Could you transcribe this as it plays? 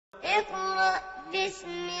اقرأ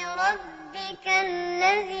باسم ربك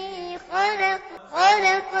الذي خلق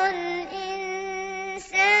خلق الإنسان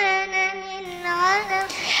من علق.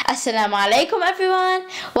 Assalamu alaikum everyone.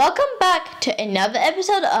 Welcome back to another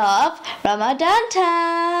episode of Ramadan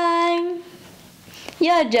time.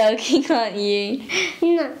 You're joking, aren't you?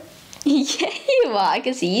 No. Yeah, you are. I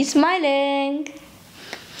can see you smiling.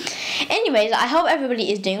 Anyways, I hope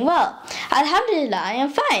everybody is doing well. Alhamdulillah, I am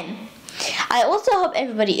fine. I also hope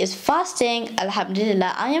everybody is fasting.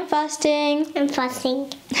 Alhamdulillah, I am fasting. I'm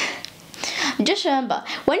fasting. Just remember,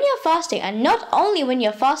 when you're fasting, and not only when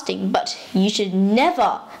you're fasting, but you should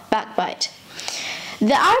never backbite.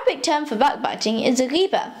 The Arabic term for backbiting is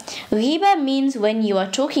ghiba. Ghiba means when you are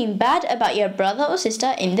talking bad about your brother or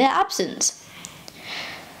sister in their absence.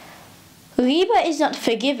 Ghiba is not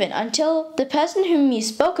forgiven until the person whom you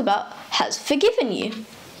spoke about has forgiven you.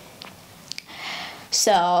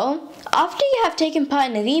 So, after you have taken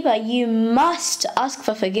part in ghiba, you must ask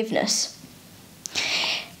for forgiveness.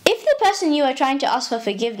 If the person you are trying to ask for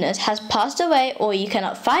forgiveness has passed away or you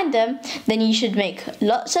cannot find them, then you should make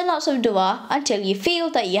lots and lots of dua until you feel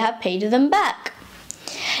that you have paid them back.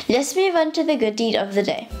 Let's move on to the good deed of the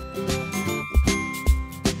day.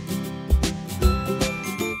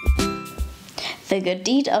 The good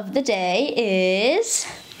deed of the day is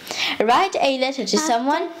write a letter to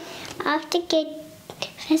someone. After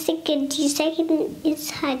first good deed, second is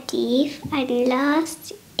hadith, and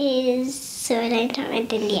last is Sarrinah in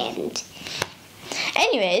the end.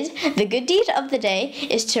 Anyways, the good deed of the day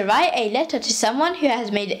is to write a letter to someone who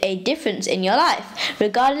has made a difference in your life,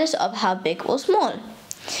 regardless of how big or small.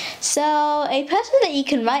 So, a person that you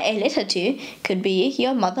can write a letter to could be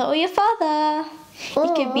your mother or your father.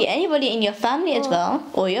 It could be anybody in your family as well,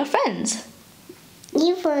 or your friends.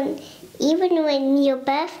 Even when your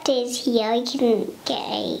birthday is here, you can get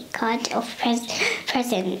a card of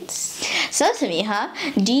presents. So, Saminah,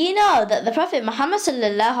 do you know that the Prophet Muhammad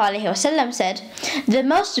ﷺ said, the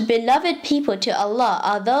most beloved people to Allah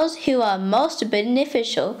are those who are most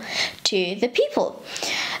beneficial to the people.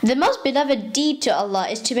 The most beloved deed to Allah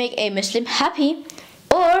is to make a Muslim happy,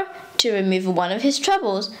 or to remove one of his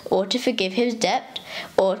troubles, or to forgive his debt,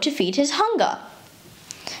 or to feed his hunger.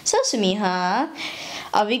 So, Saminah,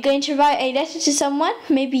 are we going to write a letter to someone?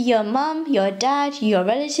 Maybe your mum, your dad, your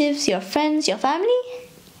relatives, your friends, your family?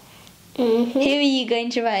 Mm-hmm. Who are you going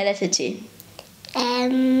to write a letter to?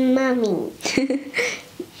 Mommy.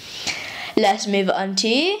 Let's move on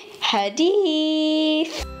to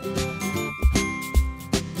hadith.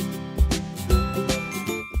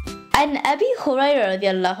 عن أبي هريرة رضي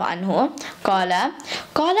الله عنه قال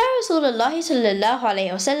قال رسول الله صلى الله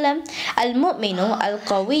عليه وسلم المؤمن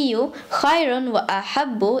القوي خير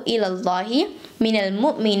وأحب إلى الله من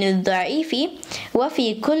المؤمن الضعيف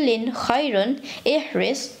وفي كل خير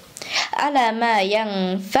احرص على ما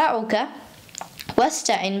ينفعك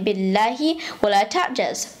واستعن بالله ولا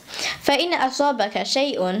تعجز فإن أصابك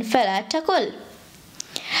شيء فلا تقل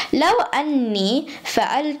لو أني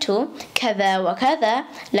فعلت كذا وكذا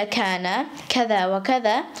لكان كذا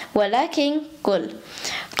وكذا ولكن قل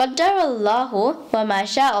قدر الله وما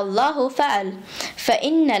شاء الله فعل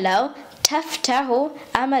فإن لو تفتح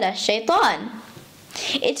عمل الشيطان.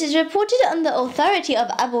 It is reported on the authority of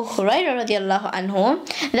Abu Hurairah radiallahu anhu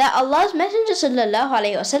that Allah's Messenger sallallahu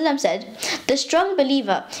alayhi wasallam said, the strong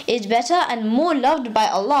believer is better and more loved by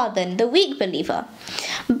Allah than the weak believer.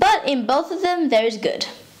 But in both of them there is good.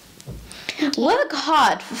 Work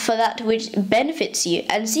hard for that which benefits you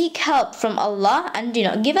and seek help from Allah and do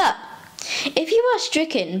not give up. If you are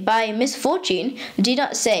stricken by misfortune, do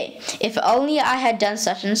not say, if only I had done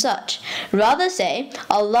such and such. Rather say,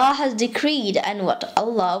 Allah has decreed and what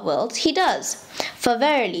Allah wills He does. For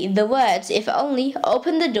verily the words if only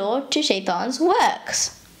open the door to shaitan's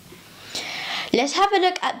works. Let's have a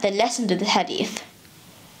look at the lessons of the hadith.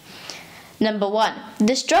 Number 1.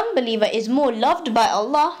 The strong believer is more loved by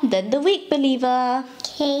Allah than the weak believer.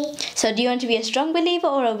 Okay. So do you want to be a strong believer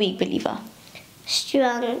or a weak believer?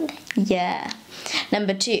 Strong. Yeah.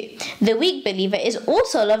 Number 2. The weak believer is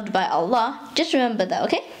also loved by Allah. Just remember that,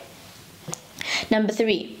 okay? Number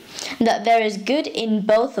 3. That there is good in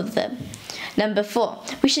both of them. Number 4.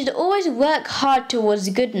 We should always work hard towards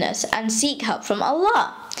goodness and seek help from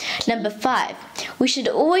Allah. Number 5. We should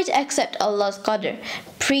always accept Allah's qadr,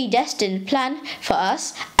 predestined plan for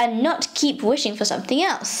us, and not keep wishing for something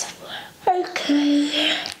else.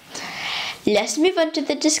 Okay. Let's move on to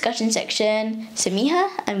the discussion section. Saminah,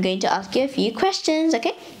 I'm going to ask you a few questions,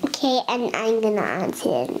 okay? Okay, and I'm gonna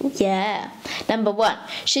answer. Yeah. Number 1.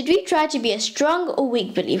 Should we try to be a strong or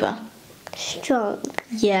weak believer? Strong.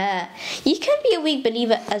 Yeah, you can be a weak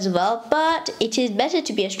believer as well, but it is better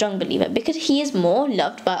to be a strong believer because he is more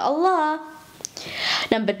loved by Allah.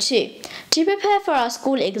 Number 2, to prepare for our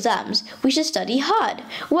school exams, we should study hard.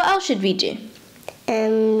 What else should we do?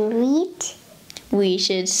 Read. We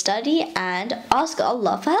should study and ask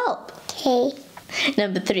Allah for help. Okay.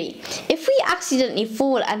 Number 3, if we accidentally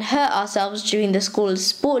fall and hurt ourselves during the school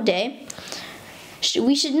sport day,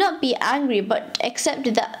 we should not be angry but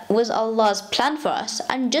accept that was Allah's plan for us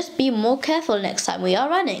and just be more careful next time we are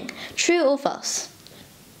running. True or false?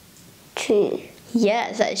 True.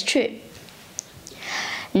 Yes, that is true.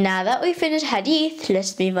 Now that we finished hadith,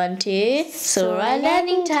 let's move on to Surah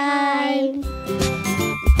learning time.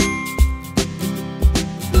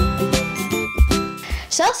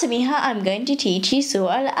 So Saminah, I'm going to teach you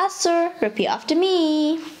Surah Al-Asr. Repeat after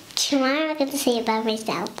me. Tomorrow I'm going to say it by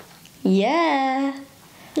myself. Yeah.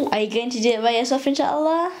 Are you going to do it by yourself,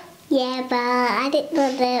 inshallah? Yeah, but I didn't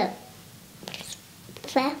know the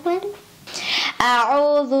first one.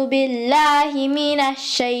 أعوذ بالله من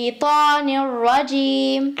الشيطان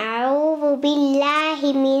الرجيم. أعوذ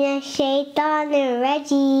بالله من الشيطان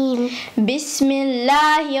الرجيم. بسم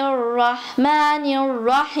الله الرحمن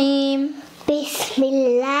الرحيم. بسم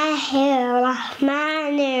الله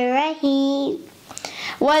الرحمن الرحيم.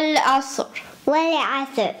 والعصر.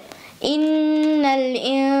 والعصر. إن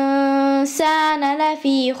الإنسان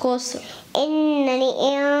لفي خسر. إن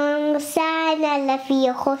الإنسان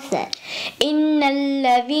لفي خسر. إن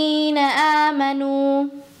الذين آمنوا.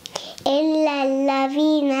 إلا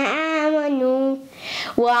الذين آمنوا.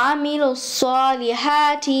 وعملوا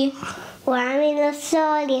الصالحات. وعملوا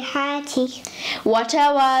الصالحات.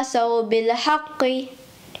 وتواصوا بالحق.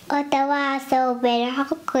 وتواصوا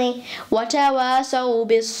بالحق. وتواصوا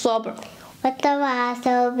بالصبر.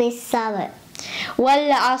 وتواصوا بالصبر.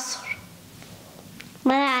 والعصر.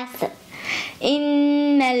 والعصر.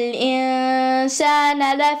 إن الإنسان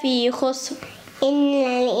لفي خسر. إن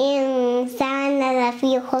الإنسان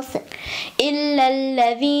لفي خسر. إلا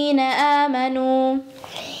الذين آمنوا.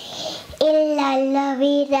 إلا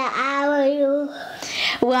الذين آمنوا.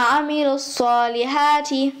 وعملوا الصالحات.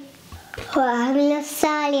 وعملوا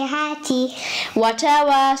الصالحات.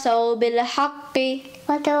 وتواصوا بالحق.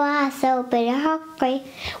 وتواصوا بالحق.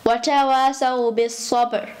 وتواصوا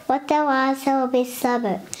بالصبر. وتواصوا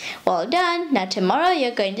بالصبر. Well done. Now tomorrow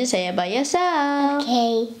you're going to say it by yourself.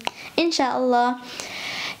 Okay. Inshallah.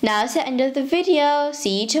 Now it's the end of the video.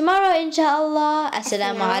 See you tomorrow, inshallah.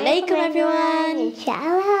 Assalamu alaikum, everyone.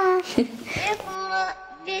 Inshallah. اقرأ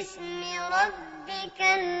باسم ربك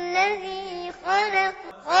الذي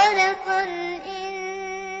خلق